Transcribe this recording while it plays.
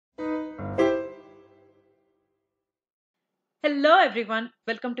Hello everyone,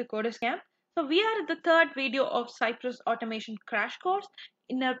 welcome to Coders Camp. So we are at the third video of Cypress automation crash course.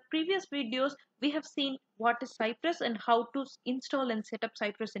 In our previous videos, we have seen what is Cypress and how to install and set up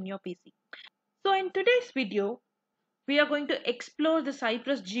Cypress in your PC. So in today's video, we are going to explore the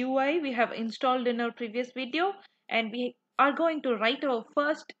Cypress GUI we have installed in our previous video, and we are going to write our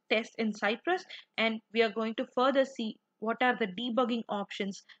first test in Cypress, and we are going to further see what are the debugging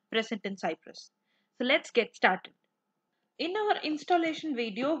options present in Cypress. So let's get started. In our installation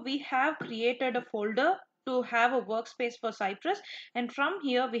video, we have created a folder to have a workspace for Cypress, and from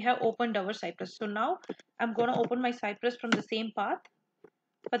here we have opened our Cypress. So now I'm going to open my Cypress from the same path.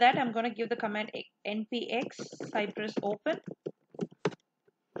 For that, I'm going to give the command npx cypress open.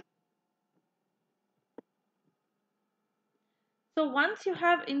 So once you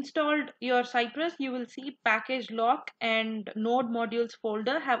have installed your Cypress, you will see package lock and node modules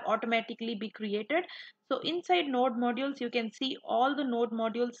folder have automatically be created. So inside node modules, you can see all the node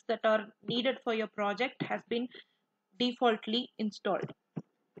modules that are needed for your project has been defaultly installed.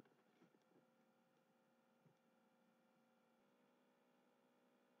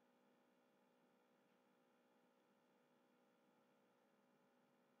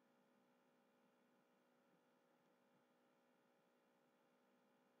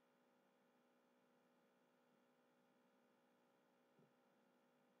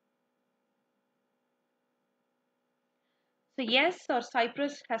 So yes, our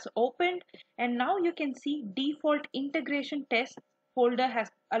Cypress has opened, and now you can see default integration test folder has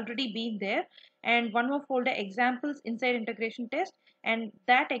already been there, and one more folder examples inside integration test, and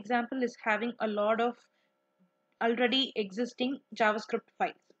that example is having a lot of already existing JavaScript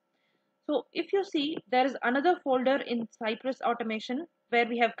files. So if you see, there is another folder in Cypress automation where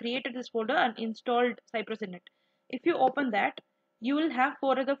we have created this folder and installed Cypress in it. If you open that, you will have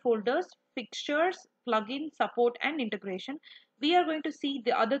four other folders: fixtures, plugin, support, and integration. We are going to see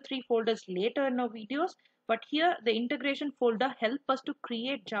the other three folders later in our videos, but here the integration folder helps us to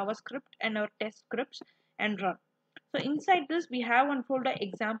create JavaScript and our test scripts and run. So inside this, we have one folder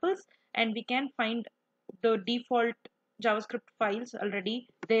examples, and we can find the default JavaScript files already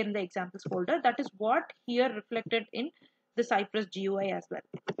there in the examples folder. That is what here reflected in the Cypress GUI as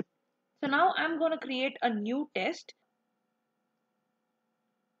well. So now I'm going to create a new test.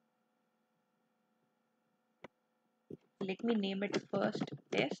 Let me name it first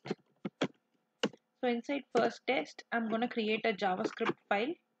test. So inside first test, I'm going to create a JavaScript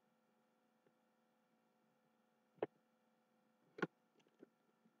file.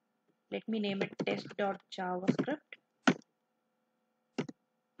 Let me name it test.javascript.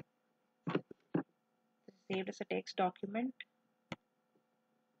 Saved as a text document.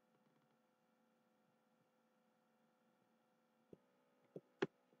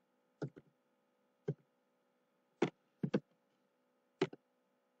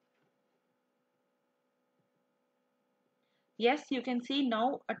 Yes, you can see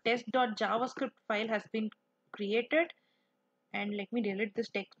now a test.javascript file has been created, and let me delete this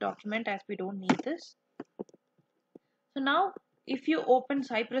text document as we don't need this. So now if you open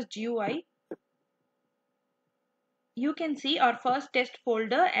Cypress GUI, you can see our first test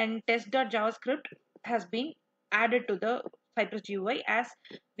folder and test.javascript has been added to the Cypress GUI. As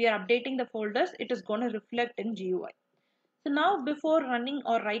we are updating the folders, it is going to reflect in GUI. So now before running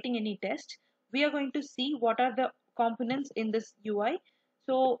or writing any test, we are going to see what are the components in this UI.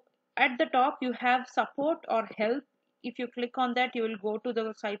 So at the top you have support or help. If you click on that, you will go to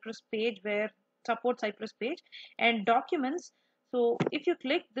the Cypress page where support Cypress page, and documents. So if you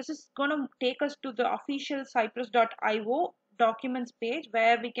click, this is going to take us to the official cypress.io documents page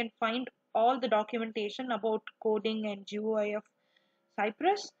where we can find all the documentation about coding and GUI of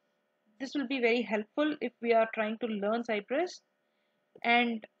Cypress. This will be very helpful if we are trying to learn Cypress.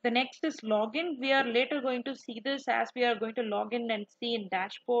 And the next is login. We are later going to see this as we are going to log in and see in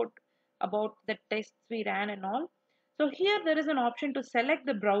dashboard about the tests we ran and all. So here there is an option to select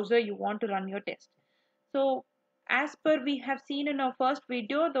the browser you want to run your test. So as per we have seen in our first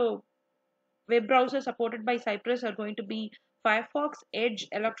video, the web browsers supported by Cypress are going to be Firefox, Edge,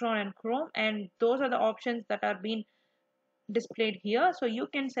 Electron, and Chrome, and those are the options that are being displayed here. So you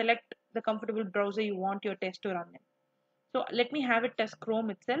can select the comfortable browser you want your test to run in. So let me have it as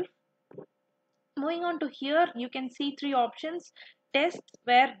Chrome itself. Moving on to here, you can see three options. Tests,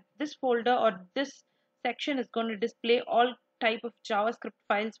 where this folder or this section is going to display all type of JavaScript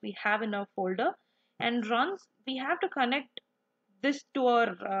files we have in our folder. And runs, we have to connect this to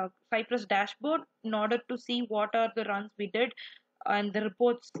our Cypress dashboard in order to see what are the runs we did and the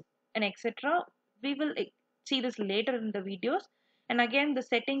reports and etc. We will see this later in the videos. And again, the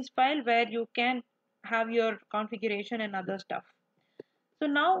settings file where you can have your configuration and other stuff. So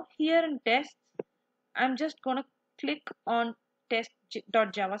now here in tests, I'm just gonna click on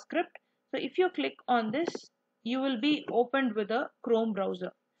test.javascript. So if you click on this, you will be opened with a Chrome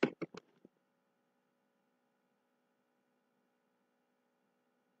browser.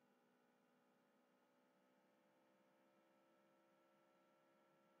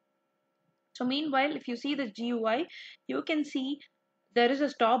 So meanwhile, if you see the GUI, you can see there is a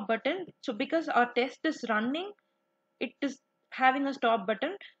stop button. So because our test is running, it is having a stop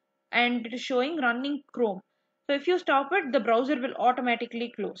button and it is showing running Chrome. So if you stop it, the browser will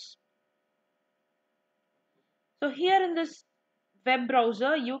automatically close. So here in this web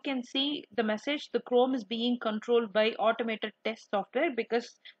browser, you can see the message the Chrome is being controlled by automated test software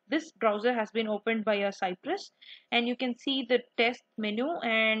because this browser has been opened by a Cypress, and you can see the test menu,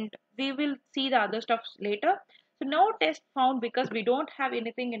 and we will see the other stuff later. So no test found because we don't have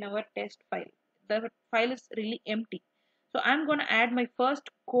anything in our test file. The file is really empty. So I'm going to add my first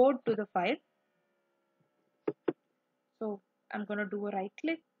code to the file. So I'm going to do a right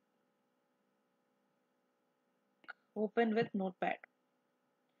click, open with Notepad.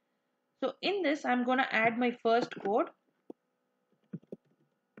 So in this, I'm going to add my first code.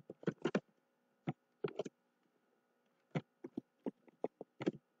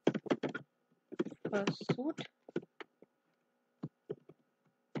 Pursuit.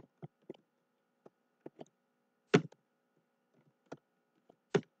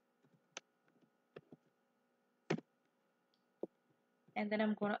 And then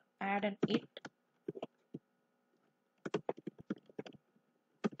I'm going to add an it.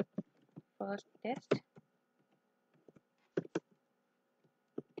 First test.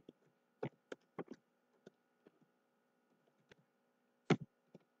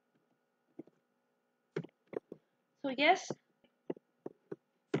 So yes,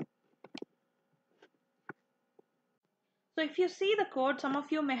 so if you see the code, some of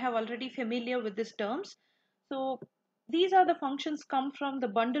you may have already familiar with these terms. So these are the functions come from the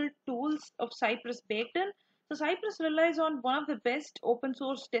bundled tools of Cypress baked in. So Cypress relies on one of the best open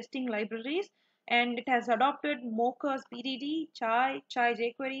source testing libraries, and it has adopted Mocha's BDD, Chai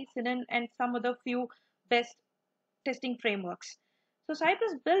jQuery, Cinnamon, and some other few best testing frameworks. So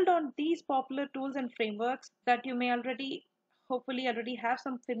Cypress built on these popular tools and frameworks that you may already, hopefully already have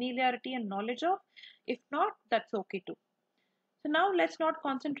some familiarity and knowledge of. If not, that's okay too. So now let's not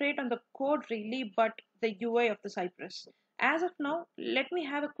concentrate on the code really, but the UI of the Cypress. As of now, let me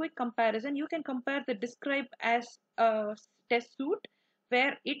have a quick comparison. You can compare the describe as a test suite,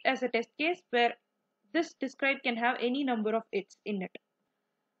 where it as a test case, where this describe can have any number of its in it.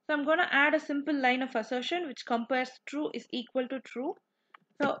 So I'm going to add a simple line of assertion which compares true is equal to true.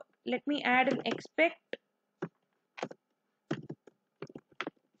 So let me add an expect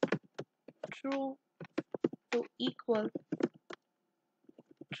true to equal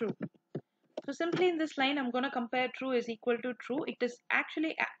true. So simply in this line, I'm going to compare true is equal to true. It is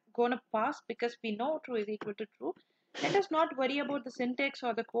actually going to pass because we know true is equal to true. Let us not worry about the syntax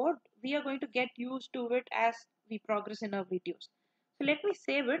or the code. We are going to get used to it as we progress in our videos. So let me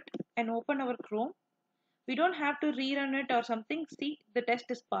save it and open our Chrome. We don't have to rerun it or something. See, the test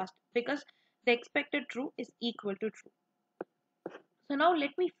is passed because the expected true is equal to true. So now let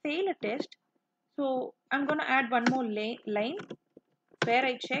me fail a test. So I'm going to add one more line where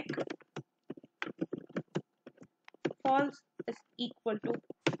I check false is equal to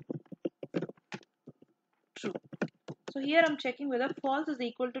true. So here I'm checking whether false is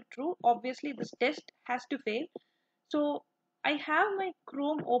equal to true. Obviously this test has to fail. So I have my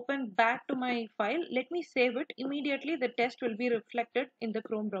Chrome open back to my file. Let me save it. Immediately the test will be reflected in the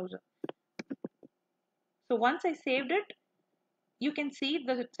Chrome browser. So once I saved it, you can see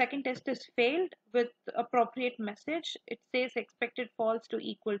the second test is failed with the appropriate message. It says expected false to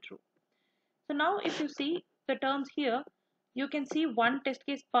equal true. So now if you see the terms here, you can see one test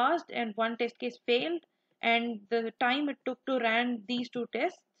case passed and one test case failed, and the time it took to run these two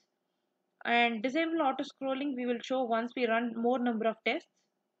tests. And disable auto scrolling we will show once we run more number of tests.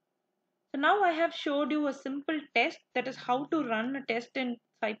 So now I have showed you a simple test, that is how to run a test in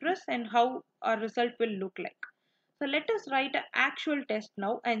Cypress and how our result will look like. So let us write an actual test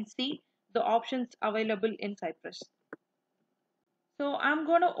now and see the options available in Cypress. So I'm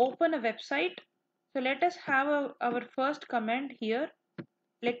going to open a website. So let us have our first command here.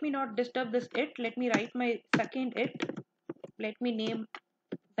 Let me not disturb this it. Let me write my second it. Let me name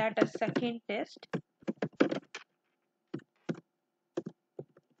that as second test.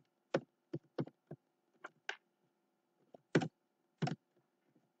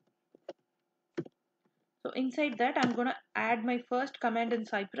 So So inside that, I'm going to add my first command in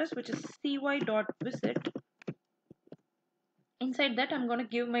Cypress, which is cy.visit. Inside that, I'm going to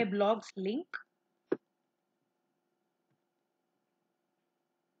give my blogs link.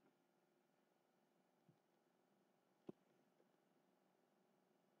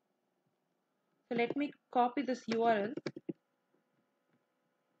 So let me copy this URL,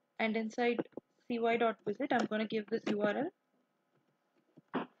 and inside cy.visit, I'm going to give this URL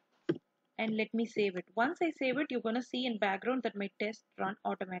and let me save it. Once I save it, you're going to see in background that my tests run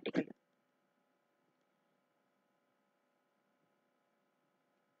automatically.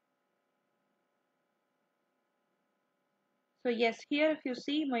 So yes, here if you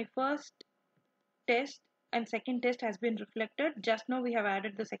see, my first test and second test has been reflected. Just now we have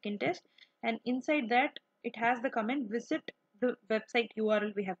added the second test, and inside that it has the comment visit the website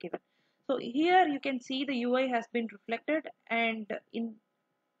URL we have given. So here you can see the UI has been reflected, and in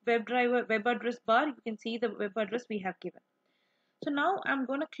WebDriver web address bar you can see the web address we have given. So now I'm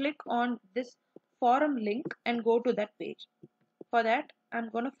going to click on this forum link and go to that page. For that, I'm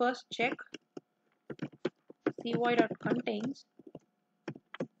going to first check cy.contains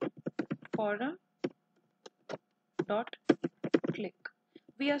forum.click.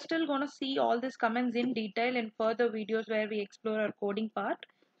 We are still going to see all these comments in detail in further videos where we explore our coding part.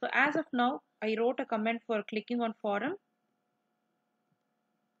 So as of now, I wrote a comment for clicking on forum,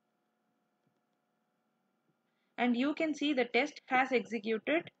 and you can see the test has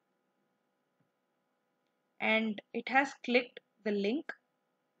executed and it has clicked the link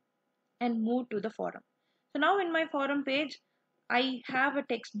and moved to the forum. So now in my forum page, I have a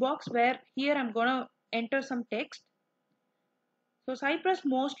text box where here I'm going to enter some text. So Cypress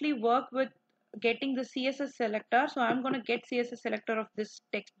mostly work with getting the CSS selector. So I'm going to get CSS selector of this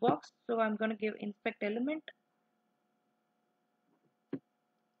text box. So I'm going to give inspect element.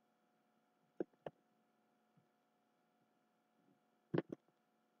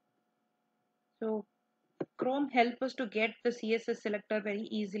 So Chrome help us to get the CSS selector very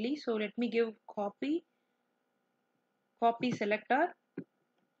easily. So let me give copy selector.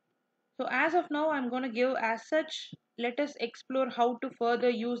 So as of now, I'm going to give as such. Let us explore how to further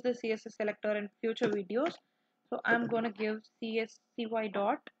use the CSS selector in future videos. So I'm going to give cy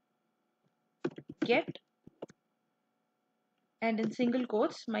dot get, and in single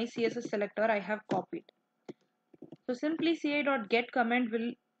quotes my CSS selector I have copied. So simply cy dot get command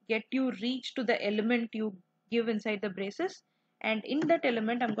will get you reach to the element you give inside the braces, and in that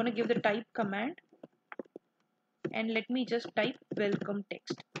element I'm going to give the type command, and let me just type welcome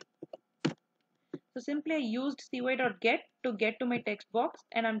text. So simply I used cy.get to get to my text box,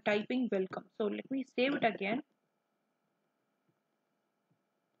 and I'm typing welcome. So let me save it again.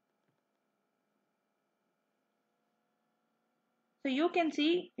 So you can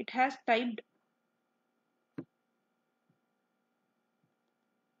see it has typed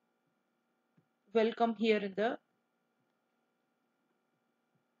welcome here in the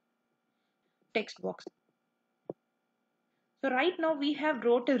text box. So right now we have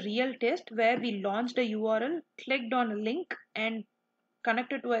wrote a real test where we launched a URL, clicked on a link and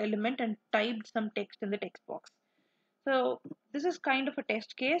connected to an element and typed some text in the text box. So this is kind of a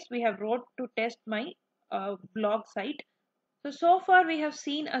test case we have wrote to test my blog site. So far we have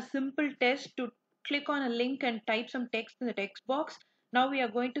seen a simple test to click on a link and type some text in the text box. Now we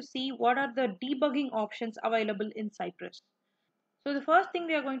are going to see what are the debugging options available in Cypress. So the first thing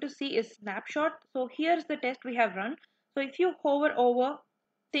we are going to see is snapshot. So here's the test we have run. So if you hover over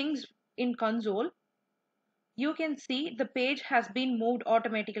things in console, you can see the page has been moved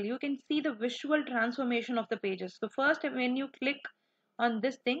automatically. You can see the visual transformation of the pages. So first when you click on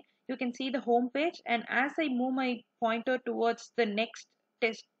this thing, you can see the home page, and as I move my pointer towards the next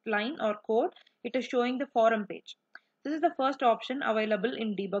test line or code, it is showing the forum page. This is the first option available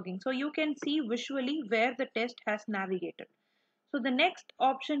in debugging. So you can see visually where the test has navigated. So the next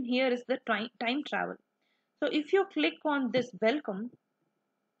option here is the time travel. So if you click on this welcome,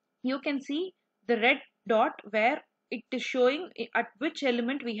 you can see the red dot where it is showing at which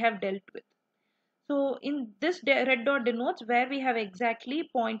element we have dealt with. So in this red dot denotes where we have exactly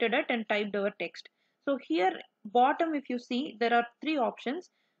pointed at and typed our text. So here bottom, if you see, there are three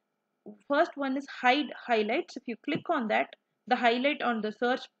options. First one is hide highlights. If you click on that, the highlight on the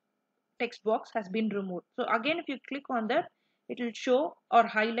search text box has been removed. So again, if you click on that, it will show or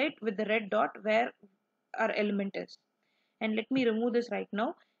highlight with the red dot where our element is. And let me remove this right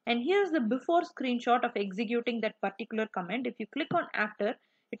now. And here's the before screenshot of executing that particular command. If you click on after,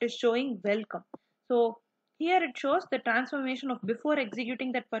 it is showing welcome. So here it shows the transformation of before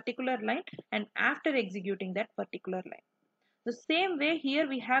executing that particular line and after executing that particular line. The same way here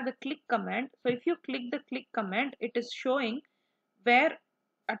we have the click command. So if you click the click command, it is showing where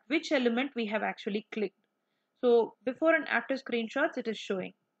at which element we have actually clicked. So before and after screenshots it is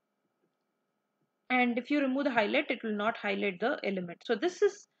showing. And if you remove the highlight, it will not highlight the element. So this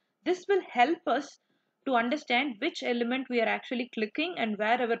will help us to understand which element we are actually clicking and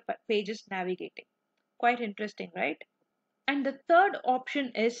where our page is navigating. Quite interesting, right? And the third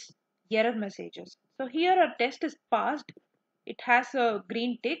option is error messages. So here our test is passed. It has a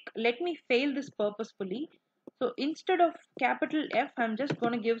green tick. Let me fail this purposefully. So instead of capital F, I'm just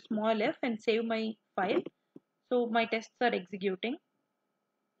going to give small f and save my file. So my tests are executing.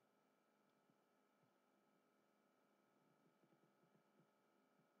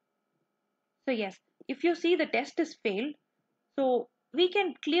 So yes, if you see the test is failed, so we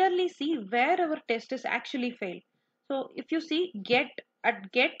can clearly see where our test is actually failed. So if you see get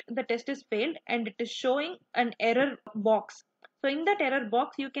the test is failed and it is showing an error box. So in that error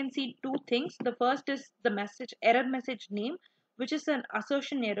box you can see two things. The first is the message error message name, which is an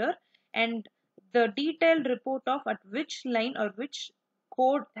assertion error, and the detailed report of at which line or which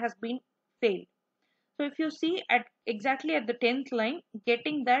code has been failed. So if you see at exactly at the 10th line,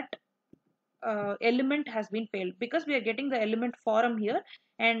 getting that element has been failed because we are getting the element forum here,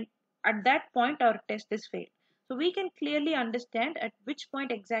 and at that point our test is failed. So we can clearly understand at which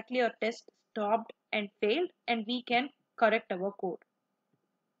point exactly our test stopped and failed, and we can correct our code.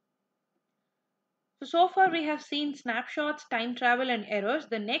 So far we have seen snapshots, time travel and errors.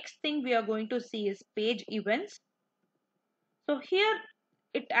 The next thing we are going to see is page events. So here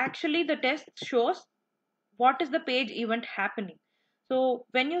it actually the test shows what is the page event happening. So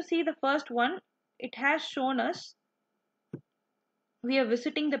when you see the first one, it has shown us we are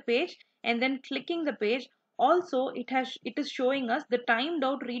visiting the page and then clicking the page. Also it is showing us the timed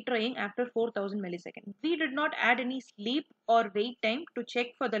out retrying after 4000 milliseconds. We did not add any sleep or wait time to check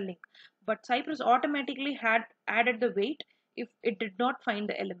for the link, but Cypress automatically had added the wait if it did not find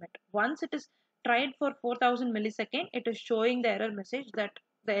the element. Once it is tried for 4000 milliseconds, it is showing the error message that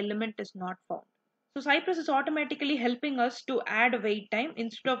the element is not found. So Cypress is automatically helping us to add a wait time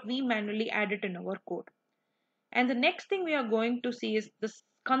instead of we manually add it in our code. And the next thing we are going to see is this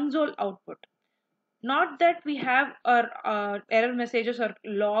console output. Not that we have our error messages or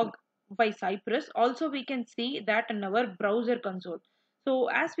log by Cypress. Also, we can see that in our browser console. So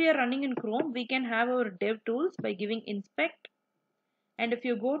as we are running in Chrome, we can have our dev tools by giving inspect. And if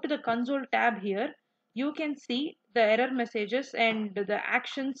you go to the console tab here, you can see the error messages and the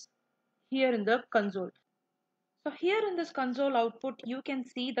actions here in the console. So here in this console output, you can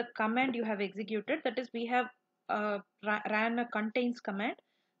see the command you have executed. That is, we have ran a contains command.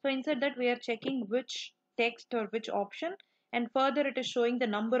 So inside that, we are checking which text or which option, and further it is showing the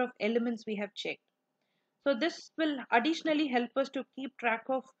number of elements we have checked. So this will additionally help us to keep track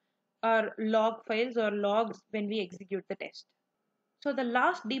of our log files or logs when we execute the test. So the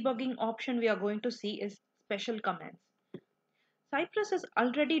last debugging option we are going to see is special commands. Cypress is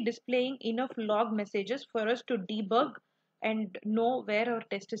already displaying enough log messages for us to debug and know where our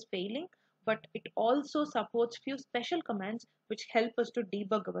test is failing, but it also supports few special commands which help us to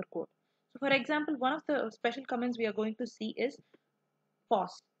debug our code. So for example, one of the special commands we are going to see is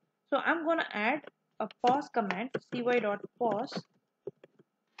pause. So I'm going to add a pause command, cy.pause,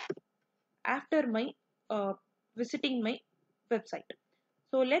 after my visiting my website.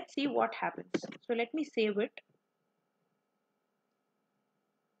 So let's see what happens. So let me save it.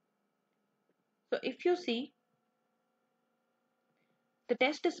 So if you see, the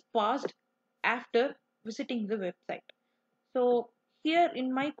test is paused after visiting the website. So here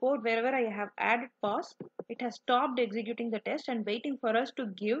in my code, wherever I have added pause, it has stopped executing the test and waiting for us to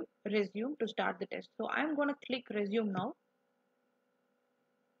give resume to start the test. So I'm going to click resume now.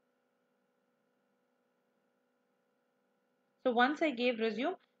 So once I gave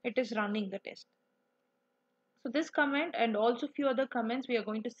resume, it is running the test. So this command and also few other commands we are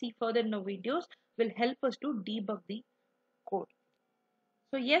going to see further in our videos will help us to debug the code.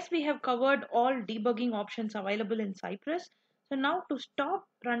 So yes, we have covered all debugging options available in Cypress. So now to stop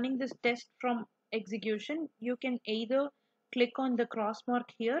running this test from execution, you can either click on the cross mark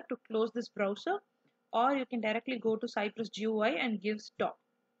here to close this browser, or you can directly go to Cypress GUI and give stop.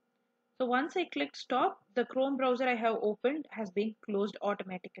 So once I click stop, the Chrome browser I have opened has been closed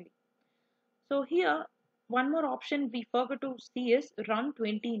automatically. So here, one more option we forgot to see is run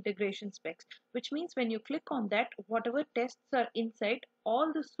 20 integration specs, which means when you click on that, whatever tests are inside,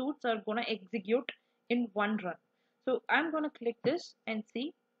 all the suits are going to execute in one run. So I'm going to click this and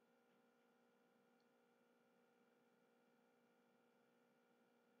see.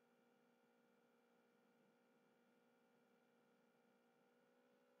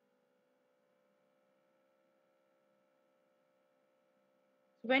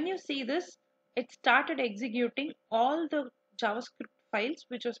 when you see this, it started executing all the JavaScript files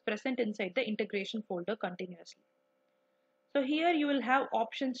which was present inside the integration folder continuously. So here you will have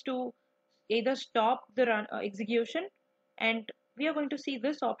options to either stop the run execution, and we are going to see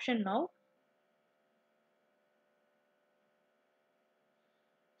this option now.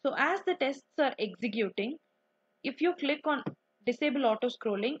 So as the tests are executing, if you click on disable auto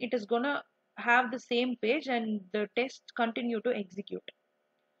scrolling, it is gonna have the same page and the tests continue to execute.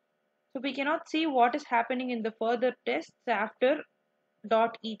 So we cannot see what is happening in the further tests after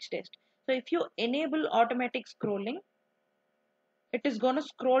dot each test. So if you enable automatic scrolling, it is going to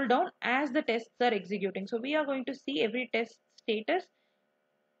scroll down as the tests are executing. So we are going to see every test status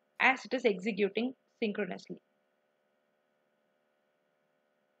as it is executing synchronously.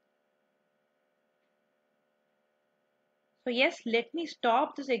 So yes, let me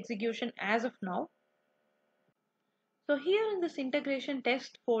stop this execution as of now. So here in this integration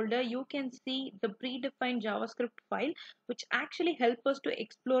test folder, you can see the predefined JavaScript file, which actually help us to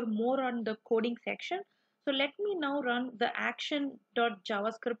explore more on the coding section. So let me now run the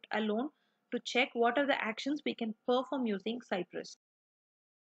action.javascript alone to check what are the actions we can perform using Cypress.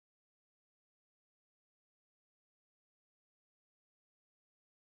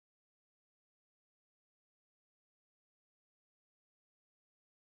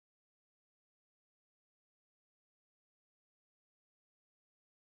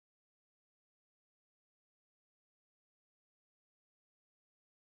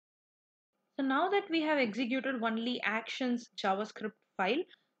 So now that we have executed only actions JavaScript file,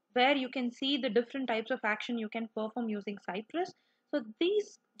 where you can see the different types of action you can perform using Cypress. So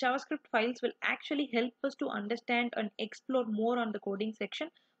these JavaScript files will actually help us to understand and explore more on the coding section.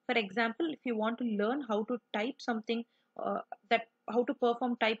 For example, if you want to learn how to type something, that how to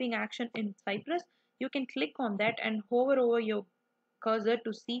perform typing action in Cypress, you can click on that and hover over your cursor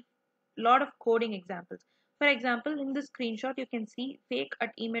to see a lot of coding examples. For example, in this screenshot, you can see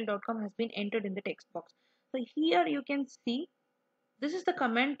fake@email.com has been entered in the text box. So here you can see this is the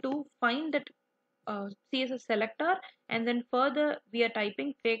command to find that CSS selector, and then further we are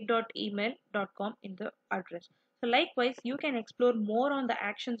typing fake.email.com in the address. So likewise, you can explore more on the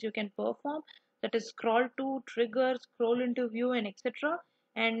actions you can perform, that is scroll to, trigger, scroll into view, and etc.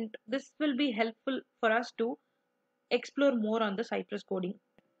 And this will be helpful for us to explore more on the Cypress coding.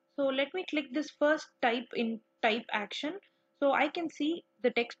 So let me click this first type in type action. So I can see the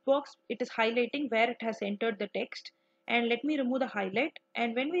text box, it is highlighting where it has entered the text. And let me remove the highlight.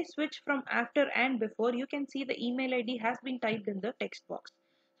 And when we switch from after and before, you can see the email ID has been typed in the text box.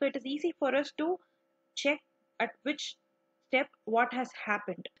 So it is easy for us to check at which step what has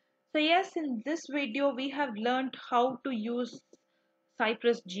happened. So yes, in this video we have learned how to use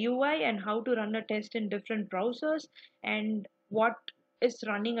Cypress GUI and how to run a test in different browsers, and what is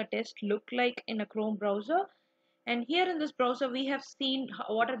running a test look like in a Chrome browser. And here in this browser we have seen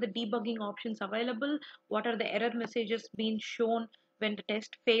what are the debugging options available, what are the error messages being shown when the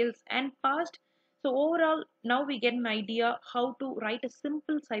test fails and passed. So overall, now we get an idea how to write a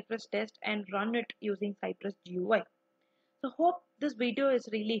simple Cypress test and run it using Cypress GUI. So hope this video is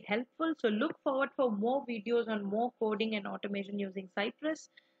really helpful. So look forward for more videos on more coding and automation using Cypress.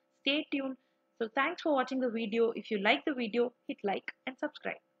 Stay tuned. So thanks for watching the video. If you like the video, hit like and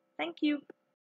subscribe. Thank you.